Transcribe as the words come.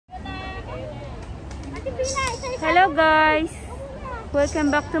Hello guys! Welcome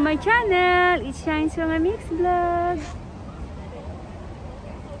back to my channel. It's Shines from a Mix Vlog.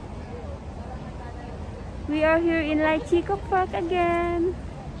 We are here in Chico Park again.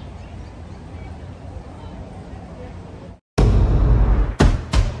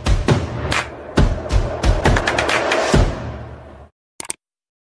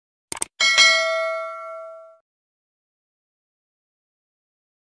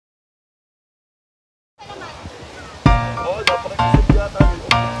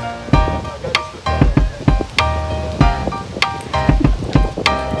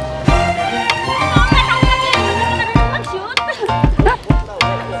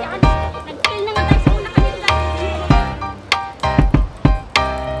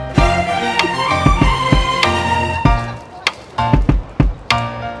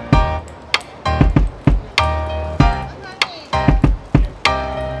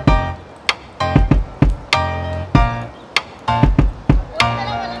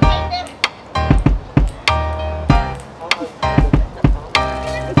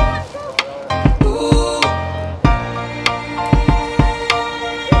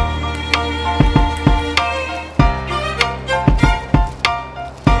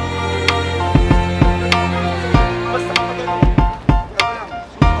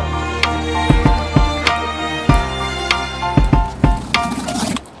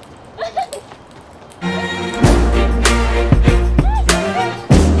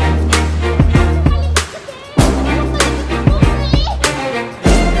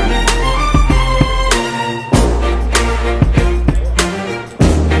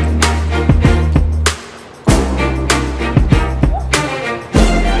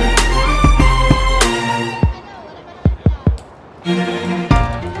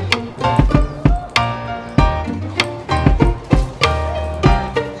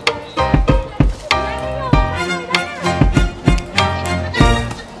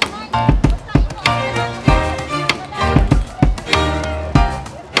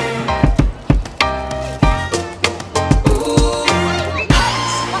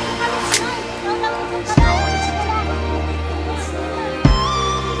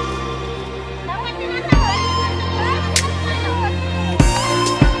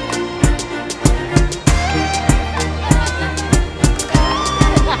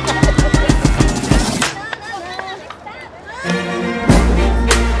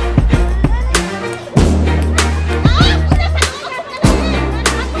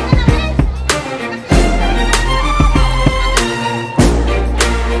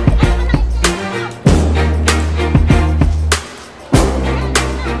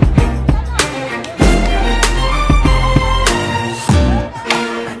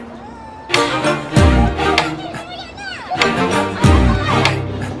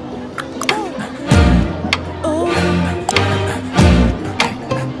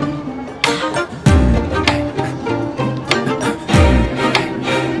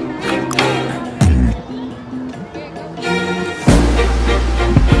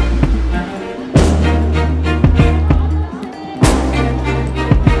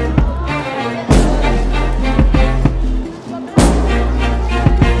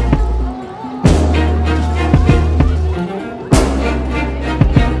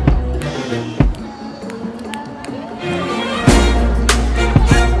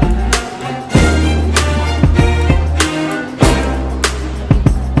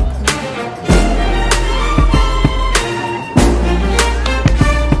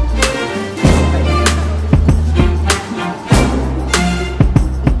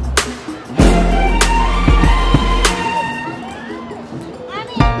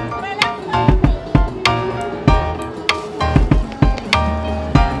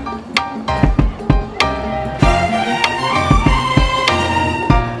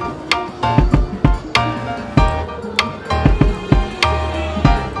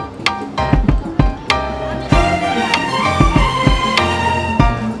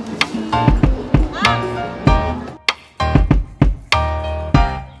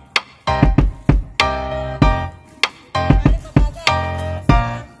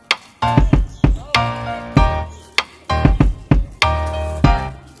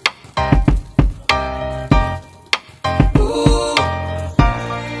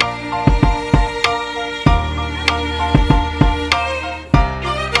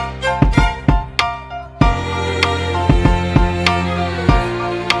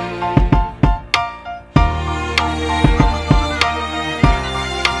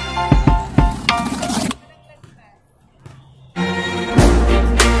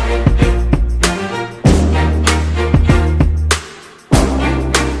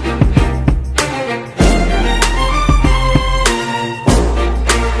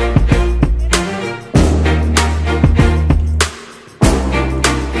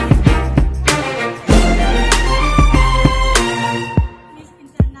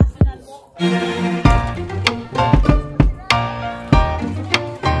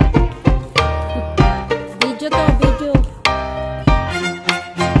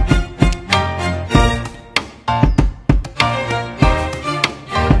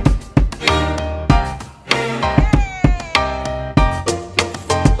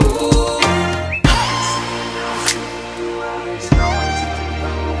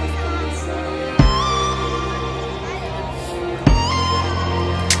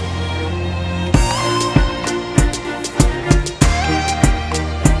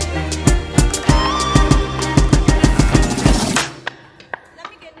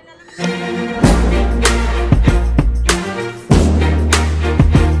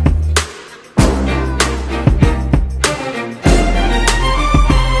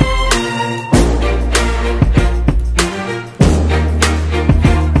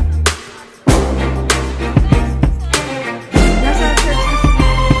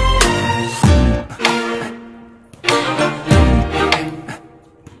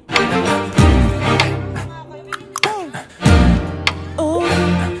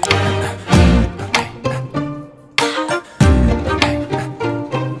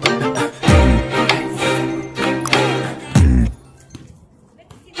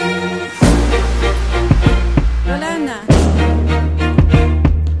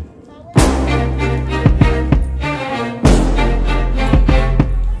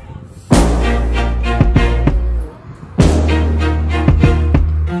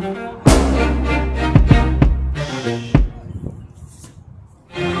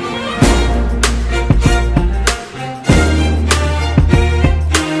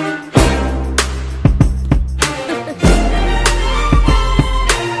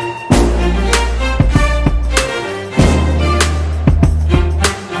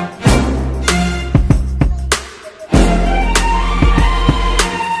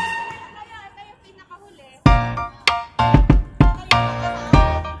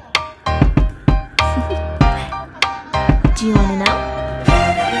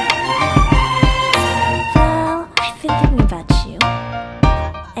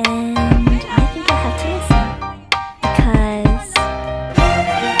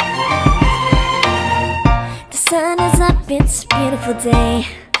 beautiful day.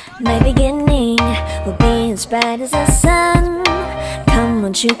 My beginning will be as bright as the sun. Come,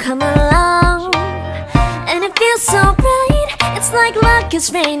 won't you come along? And it feels so bright, it's like luck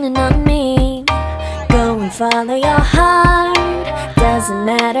is raining on me. Go and follow your heart, doesn't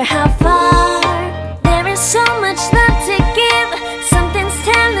matter how far. There is so much love to give, something's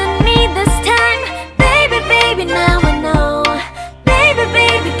telling me this time. Baby, baby, now I know. Baby,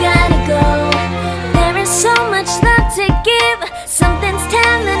 baby, gotta go. There is so much love to give, something's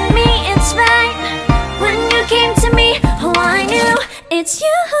telling me it's right. When you came to me, oh I knew it's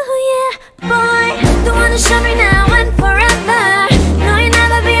you, yeah, boy. The one to show me now and forever. No, you'll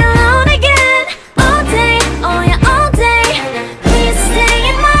never be alone again. All day, oh yeah, all day. Please stay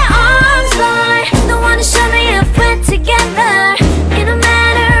in my arms, boy. The one to show me if we're together. It don't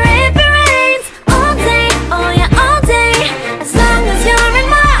matter if it rains. All day, oh yeah, all day. As long as you're in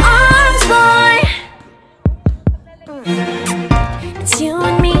my arms, boy. It's you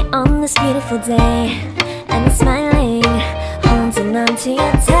and me on this beautiful day, and it's smiling, holding on to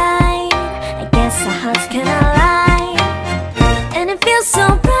you tight. I guess our hearts can align, and it feels so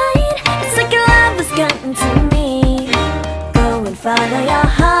bright. It's like your love has gotten to me. Go and follow your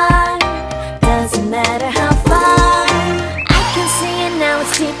heart, doesn't matter how far. I can see it now,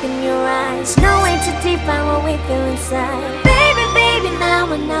 it's deep in your eyes. No way to define what we feel inside. Baby, baby, now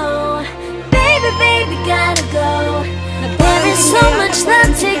I know. Baby, baby, gotta go. There is so much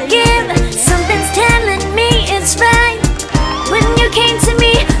love to give, something's telling me it's right. When you came to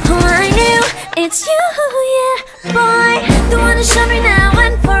me, oh I knew it's you, yeah, boy. The one to show me now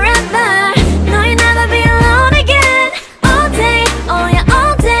and forever. No, you'll never be alone again. All day, oh yeah,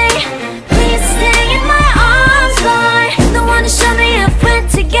 all day. Please stay in my arms, boy. The one to show me if we're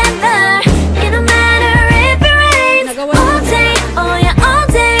together. It don't matter if it rains. All day, oh yeah, all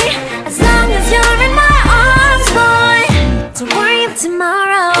day. As long as you're in my arms, boy. Don't worry of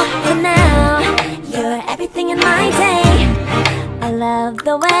tomorrow, for now you're everything in my day. I love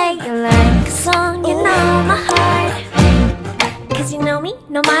the way you like a song, you know my heart. Cause you know me,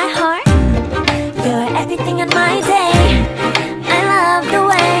 know my heart. You're everything in my day. I love the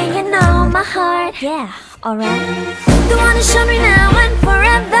way you know my heart. Yeah, alright. The one to show me now and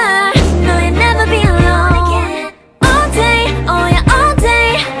forever. No, you'll never be alone. All day, oh yeah, all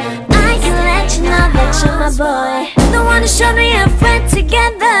day. I can let you know that you're my boy. The one to show me if we're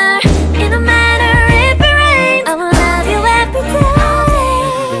together. It don't matter if it rains. I will love you every day.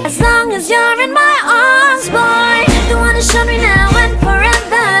 As long as you're in my arms, boy. The one to show me now and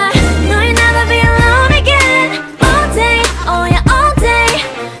forever. No, you'll never be alone again. All day, oh yeah, all day.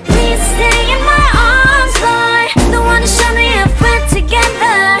 Please stay in my arms, boy. The one to show me if we're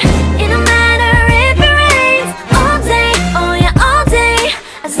together. It don't matter if it rains. All day, oh yeah, all day.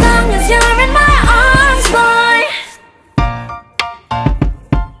 As long as you're in my arms, boy.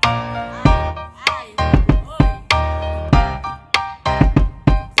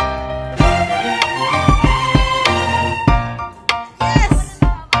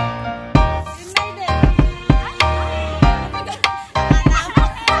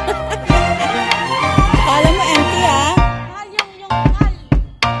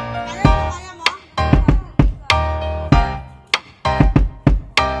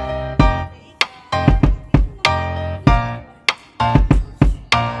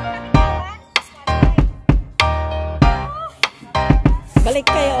 Balik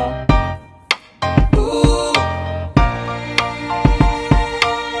kayo.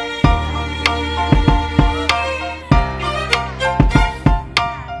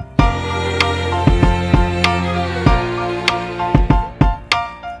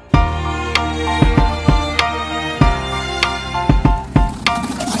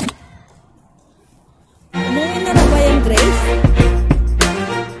 Umuwi na ba yung Grace?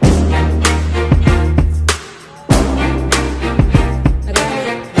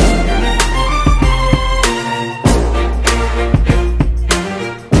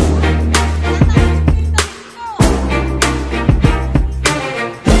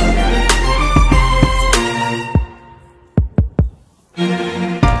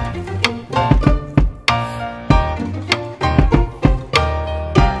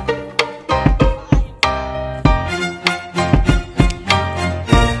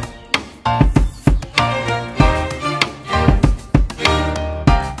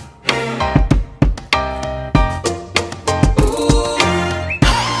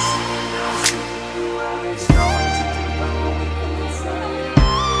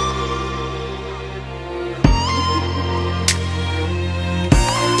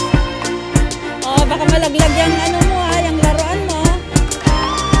 Baka malaglag yung ano